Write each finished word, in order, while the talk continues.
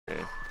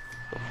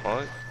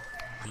fuck?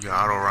 You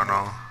got auto run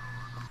on.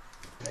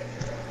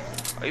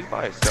 Oh, he's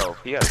by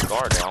himself. He has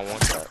guard now. I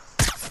want that.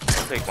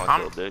 I'll take my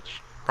kill, bitch.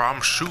 Bro,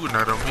 I'm shooting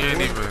at him. He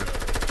ain't even.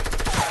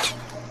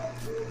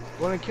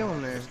 Wanna kill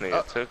him there? This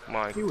nigga took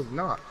my. He was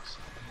knocked.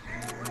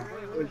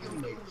 Good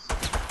teammates.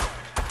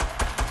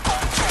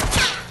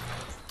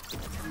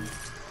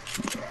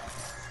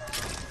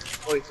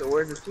 Wait, so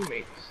where's his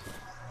teammates?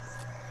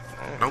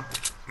 Nope.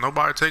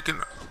 Nobody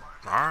taking.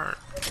 Alright.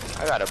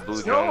 I got a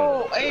boot.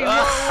 No, hey, whoa.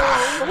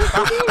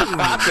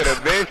 I could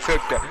have been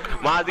took that.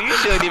 Mozzie, you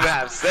shouldn't even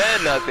have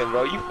said nothing,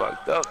 bro. You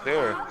fucked up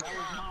there.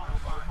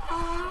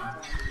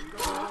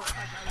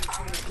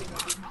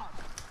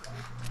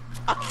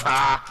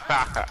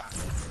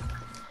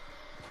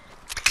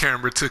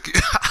 Camera took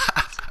it.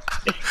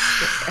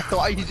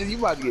 Why you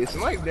about to get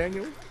sniped,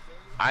 Daniel?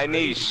 I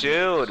need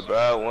shield,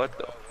 bro. What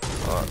the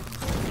fuck?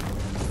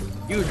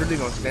 You was really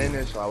gonna stand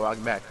there, so I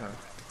walked back, huh?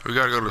 We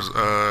gotta go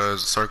to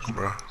circle,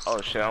 bro.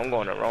 Oh shit, I'm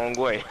going the wrong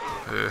way.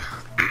 Yeah.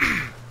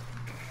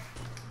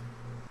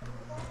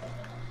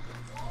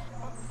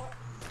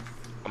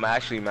 I'm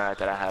actually mad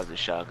that I have the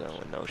shotgun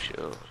with no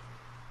shield.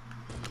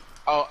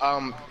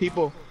 Oh,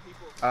 people.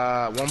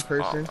 One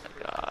person. Oh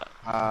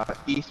my god.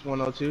 East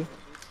 102.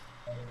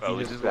 Bro,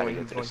 we just gotta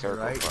get to the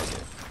circle. Right. Fuck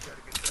it.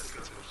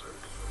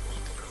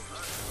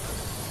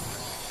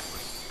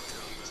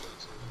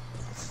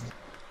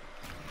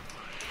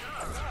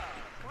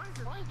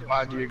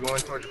 While you're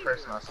going towards the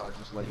person I saw,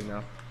 just let you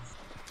know.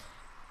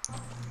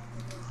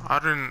 I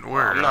didn't.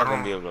 Where? I'm not I gonna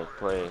don't. be able to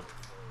play.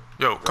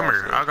 Yo, come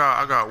here. I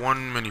got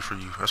one mini for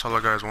you. That's all I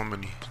got is one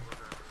mini.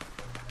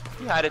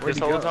 You had it Where'd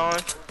this he whole go?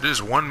 time?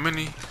 Just one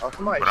mini. Oh,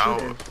 somebody But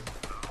shooting.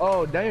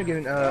 Oh, Daniel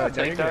getting Daniel take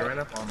getting that. ran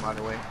up on, by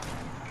the way.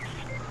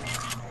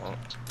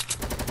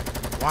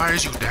 Why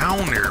is you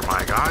down there,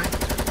 my guy?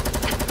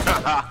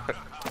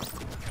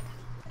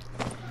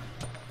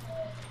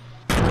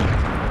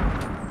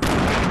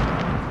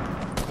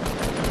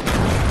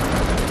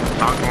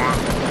 Knock one.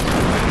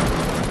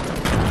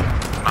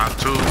 Knock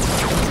two.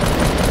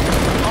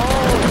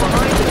 Oh,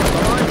 behind him.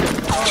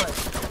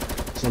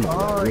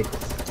 Somebody.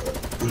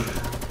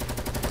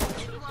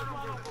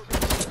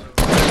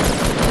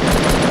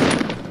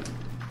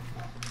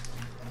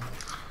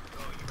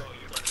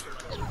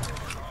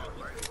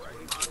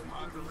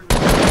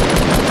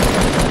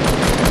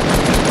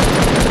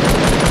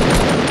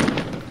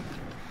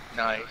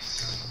 Nice.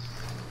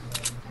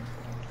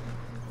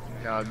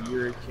 Now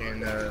you can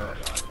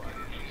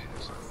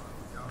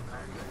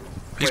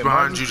He's wait,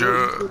 behind Martin, you, Joe.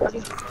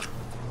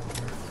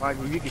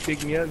 Michael, you can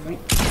pick me up.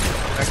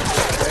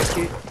 That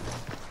kid.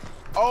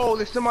 Oh,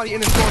 there's somebody in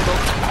the storm, bro.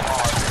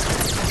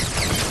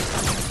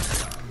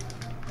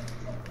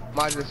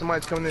 Michael,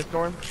 somebody's coming in the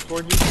storm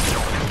towards you.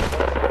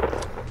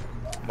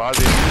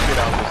 Mozzie, if you get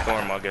out of the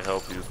storm, I can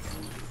help you.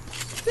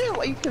 Damn,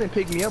 why you couldn't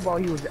pick me up while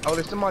he was? Oh,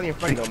 there's somebody in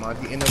front of him,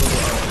 Mozzie, in the little.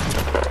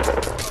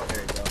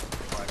 There you go.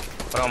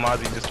 Hold on,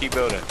 Mozzie, just keep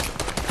building.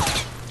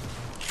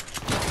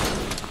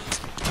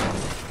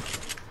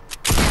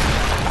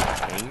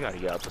 Man, you gotta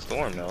get out the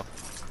storm now.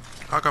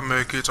 I got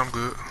med kits. I'm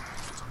good.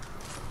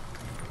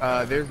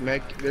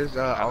 There's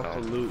also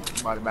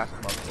loot by the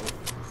basketball court.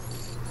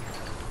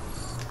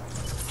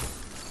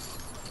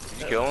 Did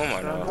you kill him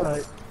or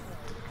no?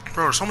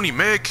 Bro, there's so many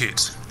med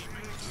kits.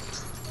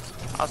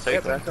 I'll Yeah,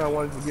 take them. that's why I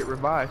wanted to get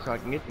revived so I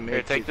can get the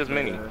Here, take this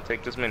mini.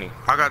 Take this mini.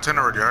 I got 10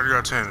 already. I already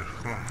got 10.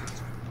 Come on.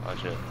 Oh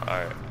shit.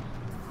 Alright.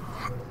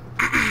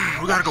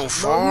 We gotta go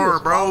far,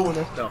 bro.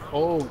 That's the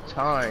whole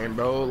time,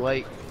 bro.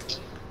 Like,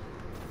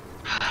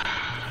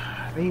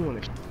 they didn't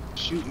want to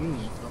shoot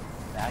me.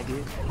 I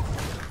did.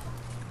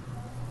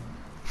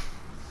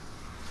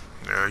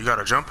 Yeah, you got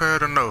a jump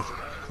pad or no?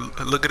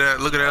 Look at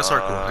that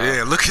circle.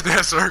 Yeah, look at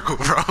that circle,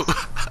 bro.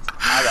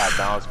 I got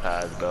bounce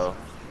pads though.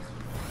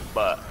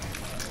 But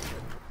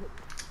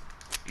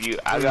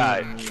I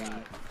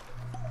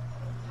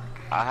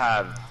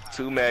have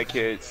 2 med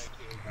kits.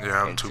 Yeah, I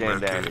have and 2 10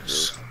 med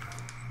bandages. kits.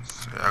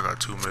 Yeah, I got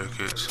 2 med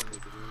kits.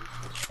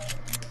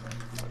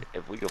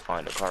 If we could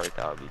find a cart,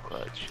 that would be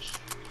clutch.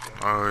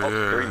 Oh,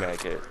 yeah. 3 med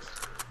kits.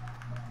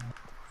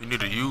 You need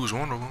to use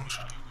one of them.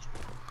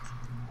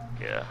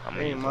 Yeah, I'm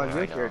gonna Hey, use my one good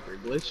right now. character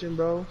glitching,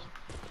 bro.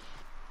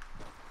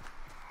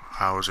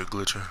 How is it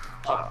glitching?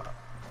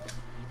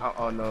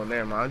 Oh no,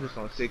 never mind. I'm just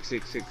on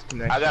 666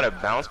 connection. I got a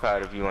bounce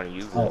pad if you want to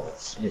use it. Oh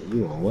shit,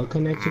 you on what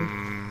connection?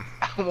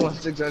 I'm on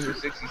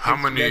 666. How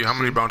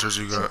many bouncers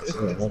you got?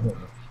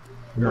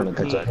 You wanna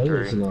cut your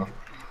PlayStation off?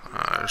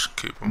 Just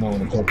keep You them.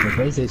 wanna cut your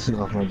PlayStation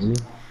off, my G?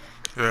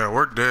 Yeah,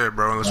 we're dead,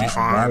 bro. Unless we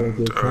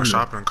find a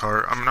shopping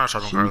cart. I mean, not a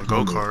shopping cart, a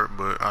go kart,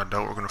 but I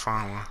doubt we're gonna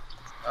find one.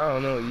 I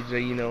don't know,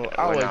 EJ. You know,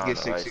 I always get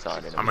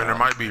 666. I mean, there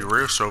might be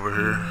rifts over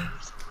here,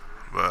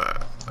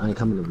 but I ain't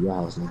coming to your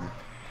house, nigga.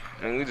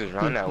 I mean, we just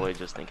run that way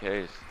just in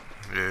case.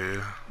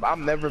 yeah.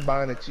 I'm never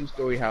buying a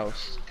 2-story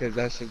house because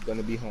that's just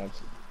gonna be haunted.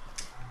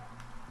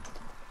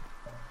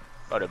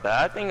 But the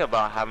bad thing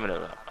about having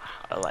a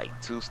like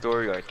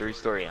 2-story or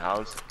 3-story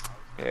house,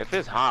 if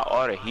it's hot,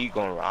 all the heat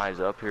gonna rise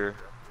up here.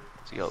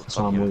 So yo,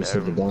 So I'm always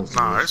sitting down.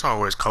 Nah, it's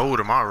always cold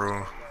in my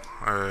room.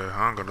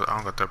 I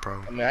don't got that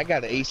problem. I mean, I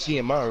got an AC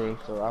in my room,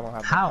 so I don't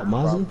have How, that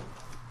Mozzie? problem.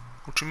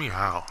 What you mean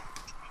how?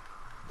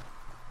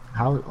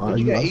 How are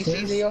You you got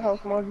upstairs? ACs in your house,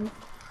 Margie?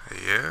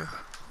 Yeah.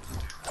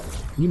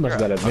 You must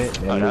got a vent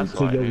that leads that's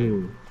to why, your man.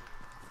 room.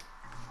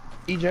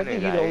 EJ, I They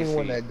think you're got the only AC.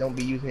 one that don't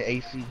be using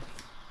AC.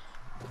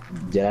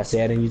 Did I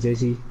say I didn't use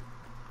AC?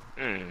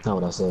 Mm. Not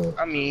what I said.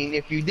 I mean,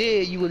 if you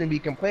did, you wouldn't be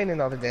complaining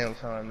all the damn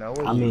time, now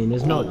would I you? mean,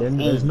 there's no vent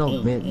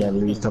that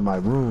leads to my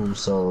room,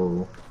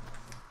 so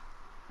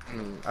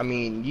I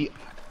mean,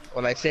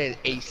 when I said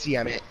AC,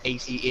 I meant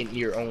AC in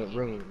your own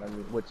room. I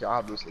mean, which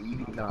obviously you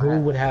do not who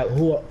have. would have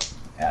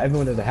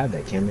everyone doesn't have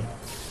that, Cameron.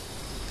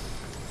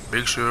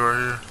 Big shit right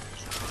here.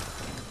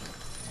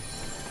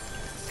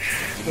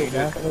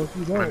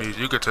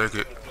 You could take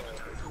it.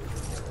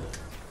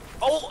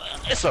 Oh,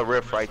 it's a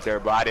rift right there,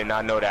 bro. I did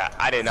not know that.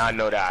 I did not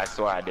know that. I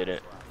swear I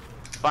didn't.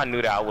 If I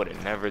knew that, I would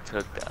have never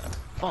took that.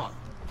 Fuck.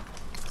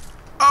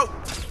 Oh!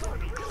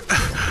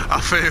 I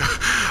failed.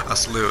 I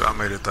slipped. I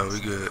made it though. We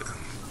good.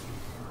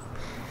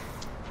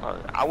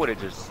 I would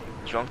have just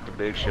drunk the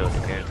big shield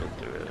and then took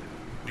the rift.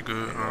 You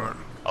good? Alright.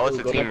 Oh, it's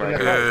a team right Yeah,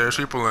 here. yeah,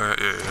 she pulling.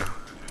 Yeah.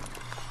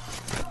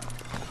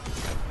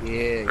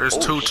 Yeah. There's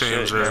two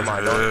teams there. Never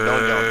mind. Don't jump.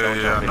 Don't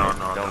Yeah, jump in no, it.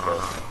 no, Don't no, go.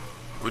 no.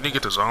 We need to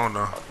get the zone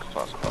though.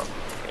 Fuck.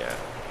 Yeah.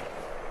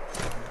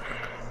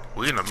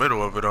 We in the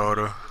middle of it all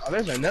though. Oh,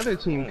 there's another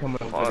team coming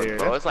over Fuck, there.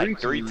 bro. That's It's like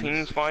three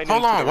teams fighting.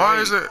 Hold to on, the why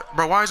right. is it,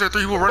 bro? Why is there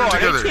three people running Bro,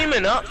 together? are they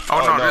teaming up? Oh,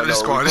 no, no, this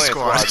squad, we this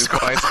playing squad. We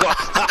playing squad.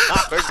 I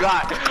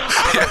forgot.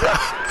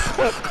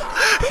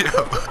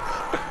 Yo,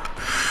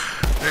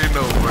 ain't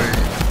no way.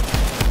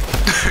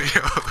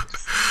 Yo,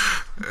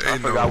 I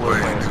ain't forgot no we're way.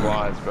 playing Dude.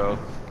 squads, bro.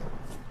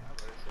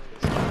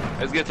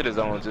 Let's get to the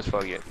zone. Just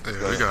fuck it.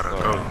 Yeah, we gotta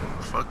go.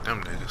 Fuck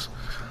them niggas.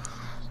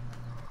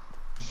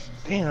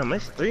 Damn,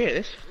 it's three of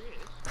this.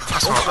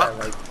 That's what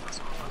Like,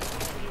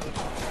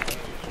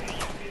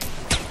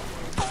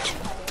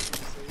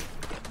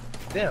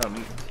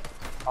 damn,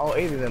 all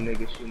 8 of them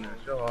niggas shooting at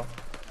show off.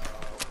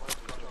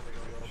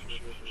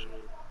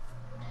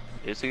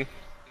 Is he?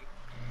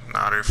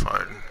 Nah, they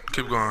fighting.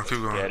 Keep going, keep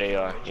going. Yeah, they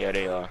are. Yeah,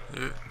 they are.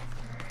 Yeah.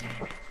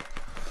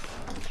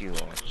 Keep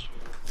going.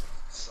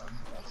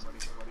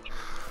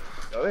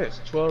 Yo, there's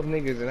 12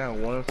 niggas in that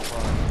one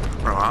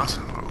spot. Bro,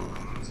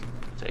 awesome.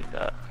 Take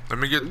that. Let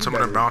me get some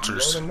of them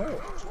bouncers. Load 'em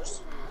up.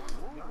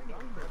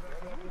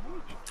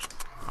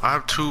 I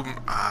have two.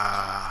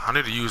 I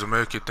need to use a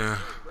med kit then.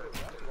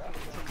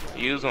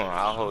 Use one.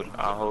 I'll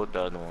hold the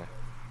other one.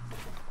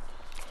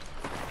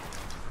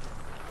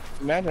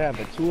 Imagine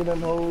having 2 of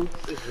them hoes.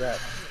 It's rap.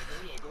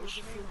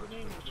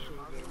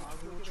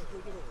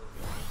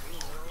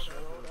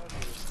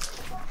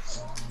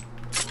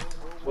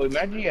 Well,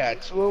 imagine you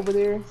had 2 over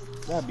there.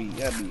 That'd be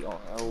on.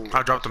 Oh,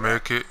 I dropped the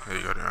med kit. There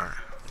you go. All right.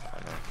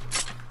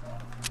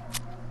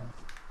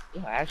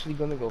 you're actually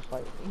gonna go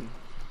fight me.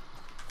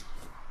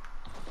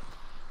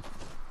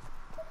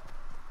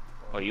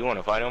 Oh, you want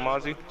to fight him,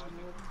 Mozzie?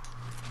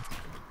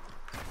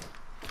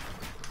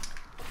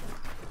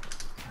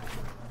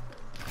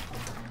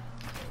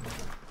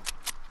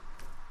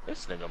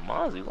 This nigga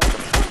Mozzie, what the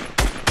fuck?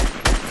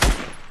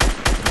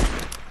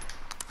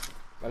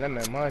 But that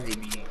man Margie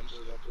be.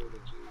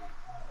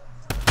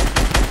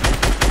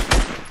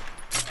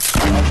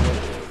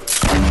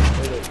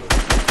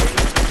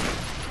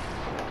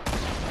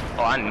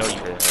 Oh, I know you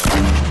did.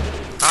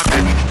 I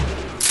didn't.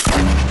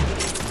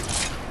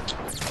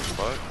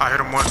 Fuck. I hit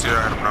him once. Yeah,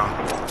 I hit him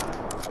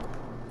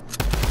now.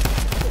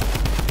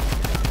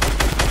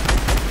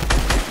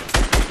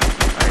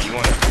 Alright, you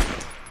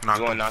Knock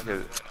wanna him. knock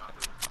his?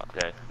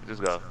 Okay,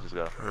 just go.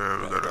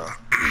 Yeah, we gotta.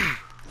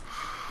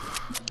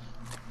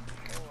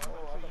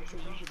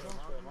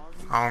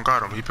 I don't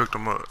got him. He picked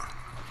him up.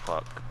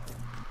 Fuck.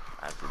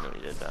 I accidentally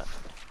did that.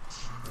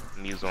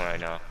 I'm using one right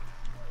now.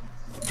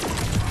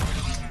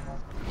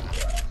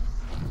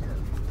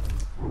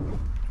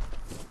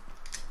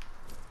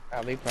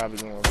 Oh, they probably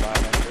gonna revive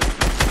after.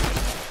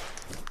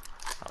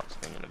 I was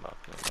thinking about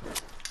that.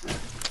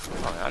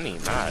 Oh, I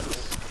need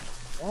mats.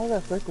 Why is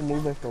that circle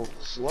moving so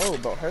slow,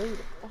 bro? Hurry the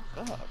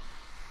fuck up.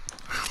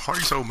 Why are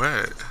you so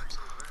mad?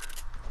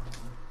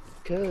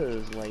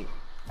 Cause like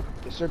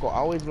the circle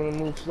always gonna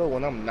move slow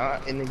when I'm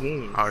not in the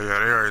game. Oh yeah,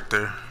 they're right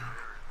there.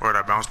 Where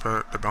that bounce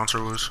pad, the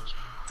bouncer was.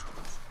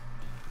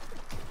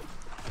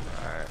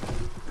 Alright.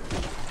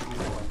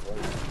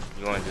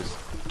 You wanna just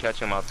catch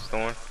him out the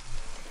storm?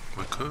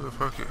 We could,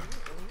 fuck it.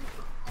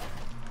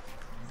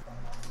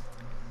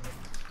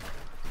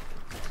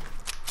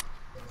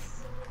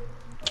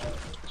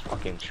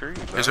 Fucking tree,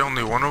 bro. Is there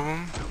only one of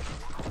them?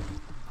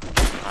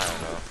 I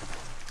don't know.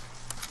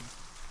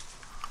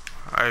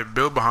 Hey,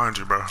 build behind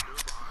you, bro.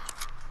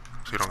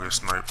 So you don't get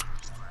sniped.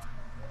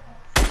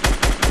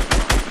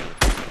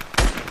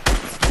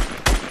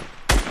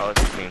 Oh,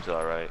 this seems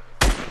alright.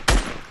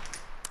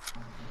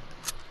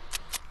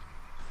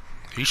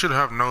 He should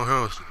have no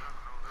health.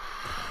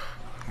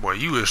 Boy,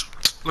 you is.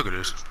 Look at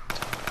this.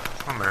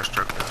 My man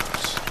struck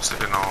us.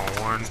 Sitting on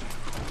one.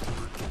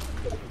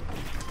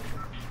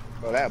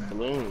 Bro, that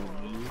balloon.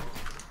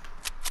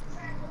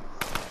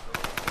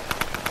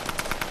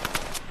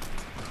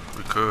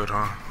 Good,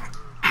 huh?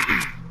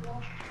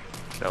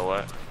 So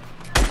what?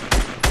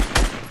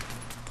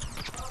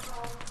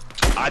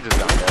 I just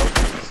got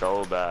melted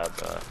so bad,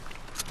 bro.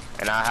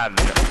 And I have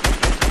no.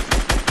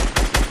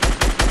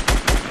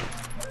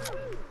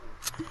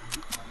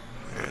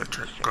 Yeah,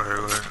 go ahead,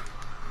 go ahead.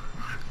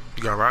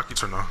 You got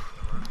rockets or no?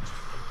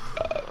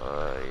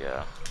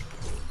 Yeah.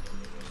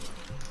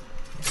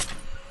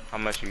 How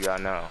much you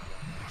got now?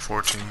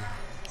 14.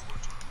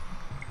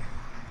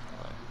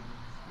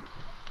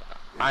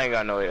 I ain't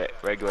got no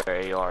regular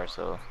AR,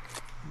 so.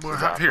 Boy,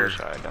 here.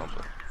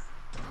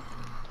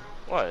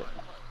 What?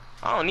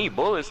 I don't need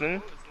bullets,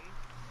 man.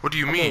 What do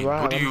you mean?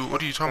 What are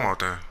you talking about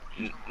then?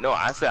 No,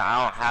 I said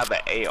I don't have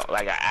an AR,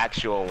 like an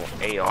actual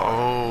AR.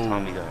 Oh.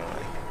 Tommy gun,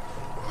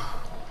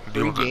 like.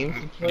 Do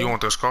you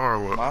want the scar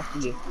or what?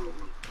 Mafia.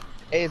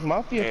 Hey, is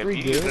Mafia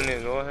 3 good?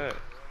 It, go ahead.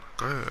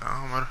 Go ahead,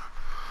 I don't matter.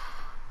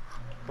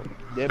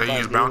 Dead They by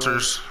use Daylight,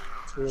 bouncers.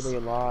 Where They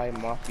Lie,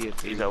 Mafia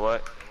 3. You said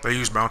what? They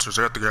use bouncers.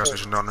 They're at the gas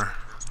station down there.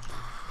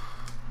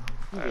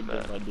 Dead by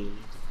Daylight.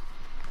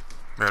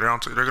 Yeah,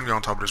 they're gonna be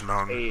on top of this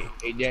mountain.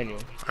 Hey Daniel.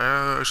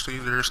 They're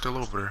still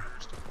over there.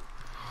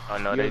 Oh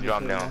no, they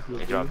dropped down.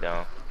 They dropped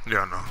down.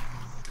 Yeah, I know.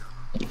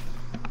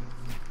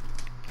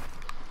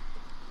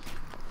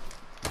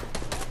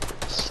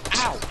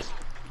 Ow!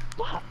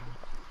 What?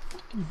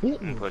 You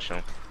bit me. Push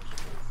him.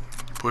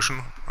 Pushing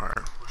them?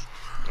 Alright.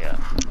 Yeah.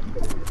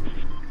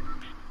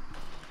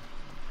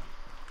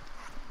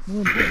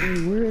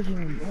 Where is he?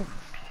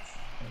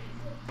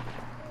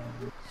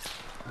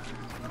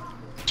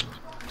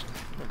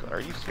 Are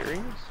you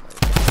serious?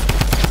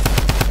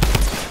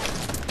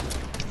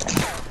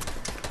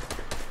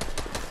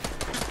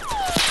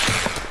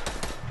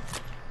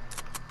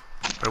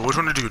 Hey, which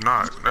one did you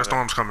not? That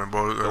storm's coming,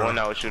 boy. The one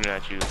that was shooting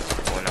at you. The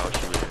one that was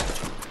shooting at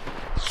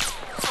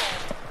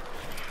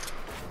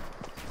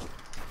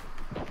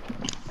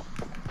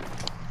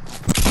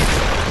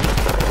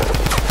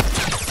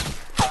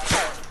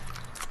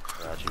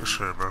you. Good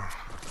shit, bro.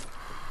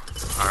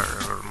 Alright,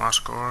 go to my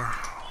score.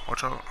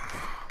 Watch out.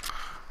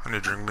 I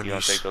need to drink minis. You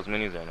gonna take those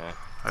minis or no?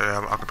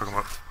 Yeah, I can pick them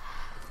up.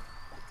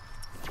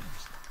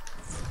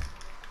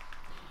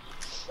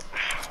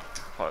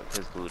 Fuck,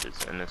 his loot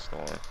is in this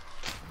storm.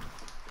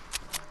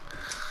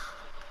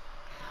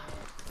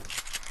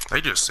 They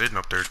just sitting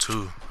up there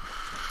too.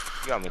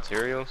 You got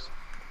materials?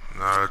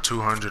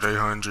 200,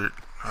 800.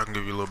 I can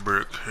give you a little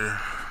brick here.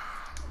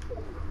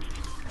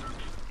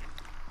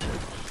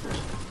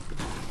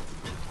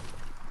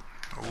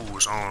 Oh,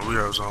 it's on. We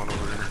have zone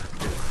over here.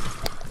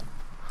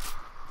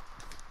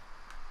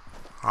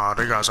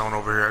 They got zone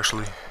over here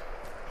actually.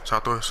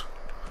 Southwest.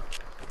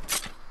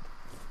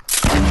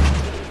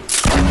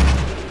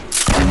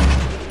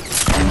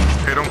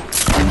 Hit him.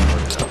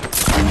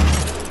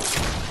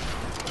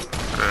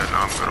 Yeah,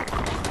 nah, I'm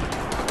good.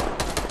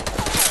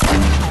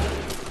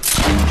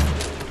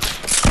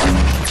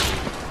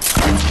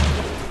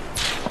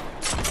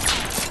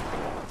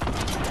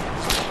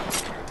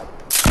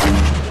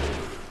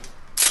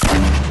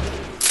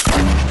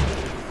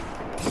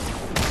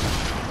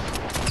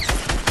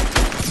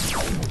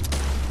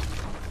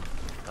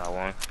 Got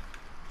one.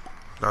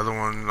 The other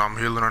one, I'm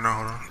healing right now.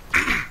 Hold on.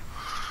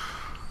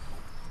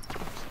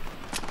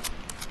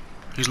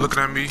 He's looking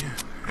at me.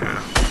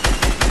 Yeah.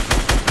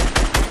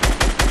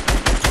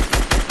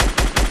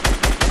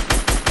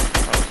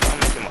 I'm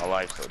making my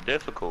life so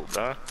difficult,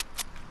 bruh.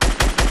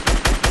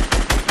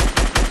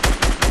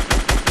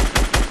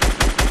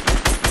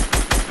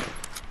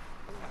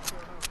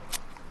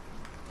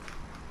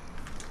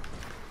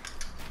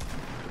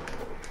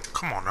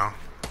 Come on now.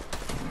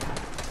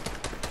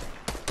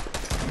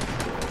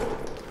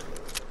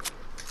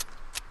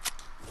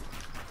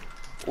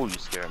 Oh, you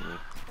scared me.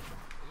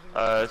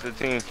 It's a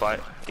team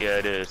fight. Yeah,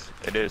 it is.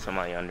 It is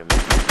somebody under me.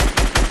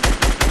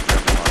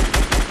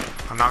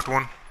 I knocked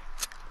one.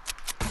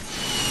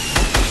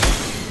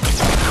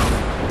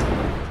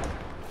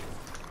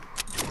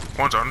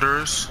 One's under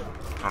us.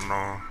 I don't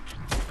know.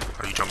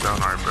 Oh, you jump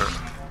down, alright, bet.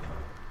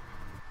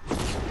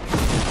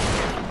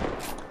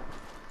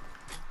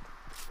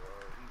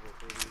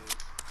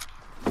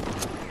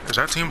 Is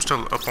that team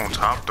still up on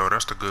top though?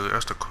 That's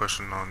the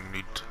question I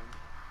need.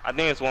 I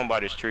think it's one by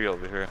this tree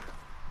over here.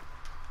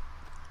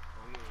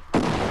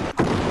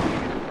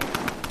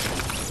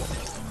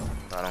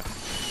 Got him.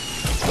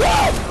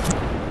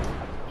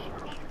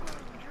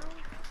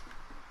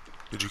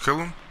 Did you kill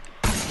him?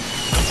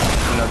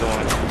 Another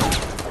one.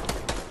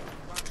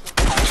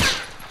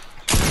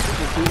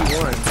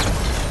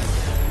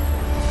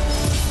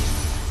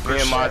 Me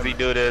and Mozzie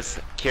do this.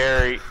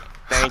 Carry.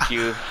 Thank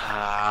you.